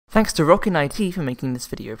Thanks to Rockin IT for making this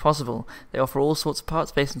video possible. They offer all sorts of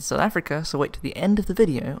parts based in South Africa, so wait to the end of the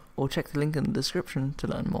video or check the link in the description to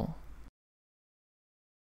learn more.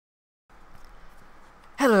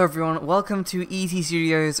 Hello everyone, welcome to ET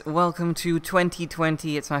Studios, welcome to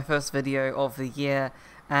 2020. It's my first video of the year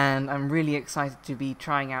and I'm really excited to be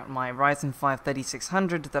trying out my Ryzen 5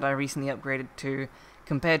 3600 that I recently upgraded to,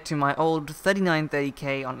 compared to my old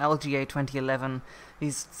 3930k on LGA 2011.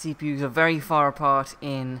 These CPUs are very far apart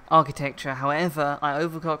in architecture. However, I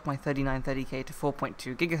overclocked my 3930k to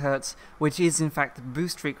 4.2 GHz, which is in fact the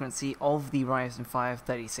boost frequency of the Ryzen 5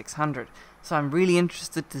 3600. So I'm really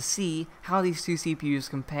interested to see how these two CPUs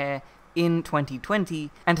compare in 2020,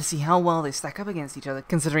 and to see how well they stack up against each other,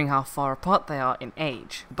 considering how far apart they are in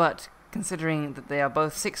age. But considering that they are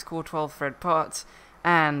both 6-core 12-thread parts,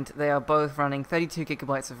 and they are both running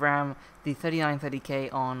 32GB of RAM, the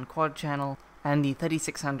 3930k on quad channel, and the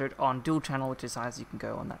 3600 on dual channel, which is as you can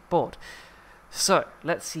go on that board. So,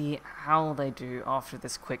 let's see how they do after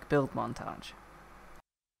this quick build montage.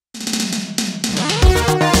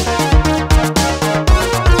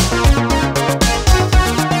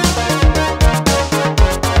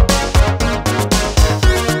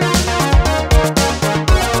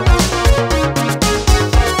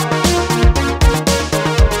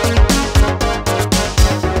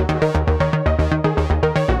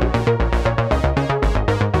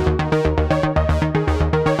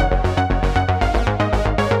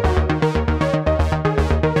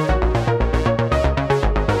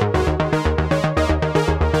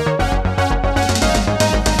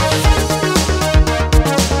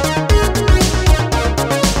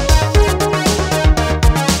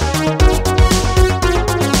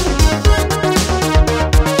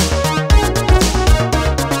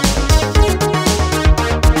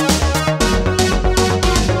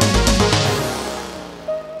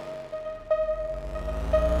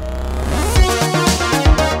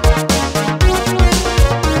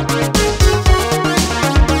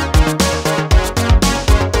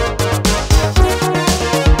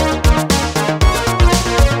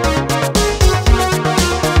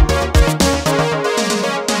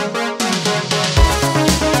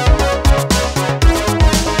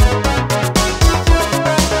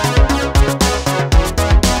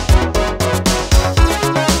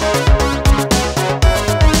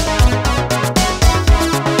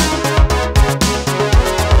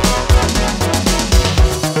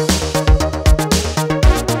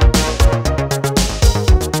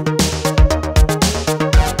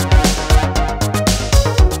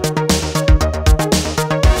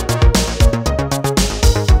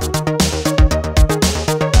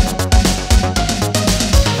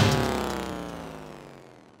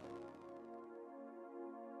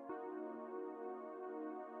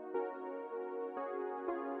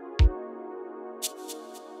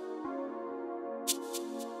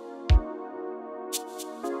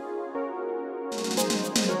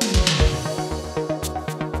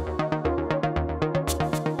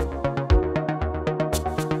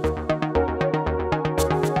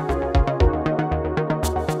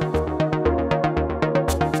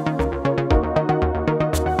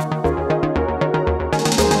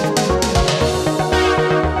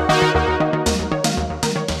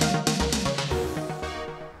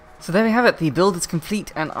 So there we have it, the build is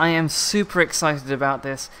complete and I am super excited about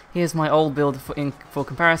this. Here's my old build for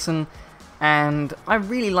comparison, and I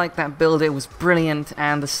really liked that build. It was brilliant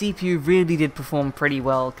and the CPU really did perform pretty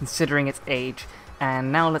well considering its age.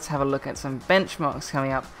 And now let's have a look at some benchmarks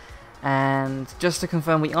coming up. And just to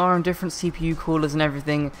confirm, we are on different CPU coolers and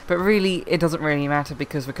everything, but really it doesn't really matter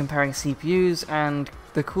because we're comparing CPUs and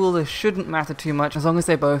the coolers shouldn't matter too much as long as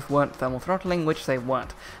they both weren't thermal throttling, which they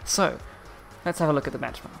weren't. So let's have a look at the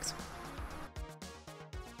benchmarks.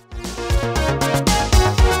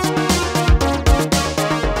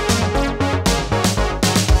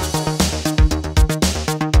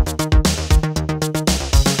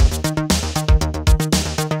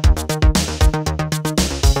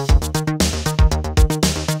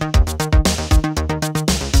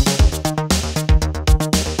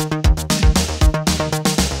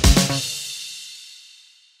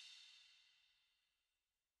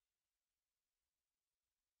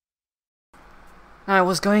 I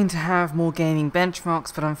was going to have more gaming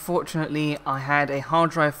benchmarks, but unfortunately I had a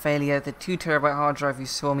hard drive failure. The 2TB hard drive you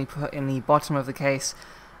saw me put in the bottom of the case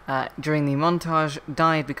during the montage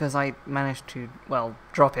died because I managed to, well,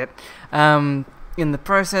 drop it in the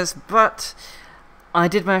process, but I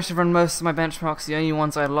did manage to run most of my benchmarks. The only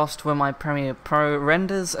ones I lost were my Premiere Pro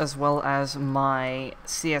renders as well as my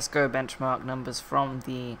CSGO benchmark numbers from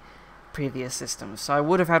the previous systems. So I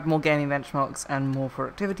would have had more gaming benchmarks and more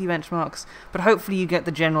productivity benchmarks, but hopefully you get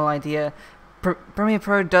the general idea. Premiere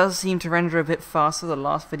Pro does seem to render a bit faster. The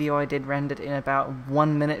last video I did rendered in about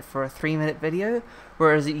 1 minute for a 3-minute video,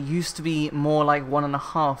 whereas it used to be more like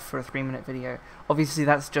 1.5 for a 3-minute video. Obviously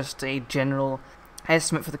that's just a general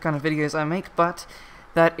estimate for the kind of videos I make, but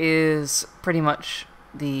that is pretty much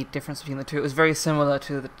the difference between the two. It was very similar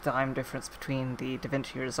to the time difference between the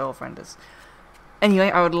DaVinci Resolve renders.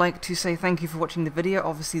 Anyway, I would like to say thank you for watching the video.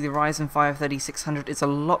 Obviously the Ryzen 5 3600 is a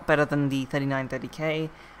lot better than the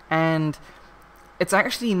 3930k, and it's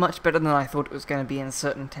actually much better than I thought it was going to be in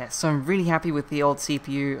certain tests. So I'm really happy with the old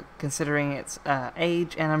CPU considering its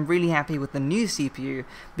age, and I'm really happy with the new CPU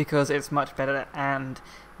because it's much better and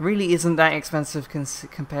really isn't that expensive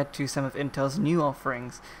compared to some of Intel's new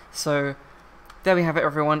offerings. So there we have it,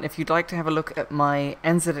 everyone. If you'd like to have a look at my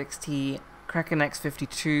NZXT Kraken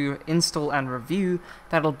X52 install and review,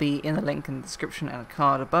 that'll be in the link in the description and a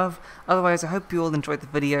card above. Otherwise, I hope you all enjoyed the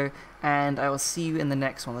video, and I will see you in the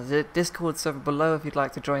next one. There's a Discord server below if you'd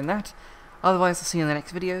like to join that. Otherwise, I'll see you in the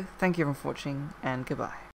next video. Thank you everyone for watching, and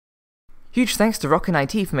goodbye. Huge thanks to Rockin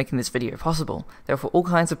IT for making this video possible. They offer all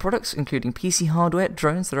kinds of products, including PC hardware,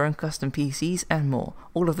 drones, their own custom PCs, and more.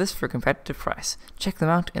 All of this for a competitive price. Check them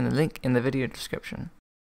out in the link in the video description.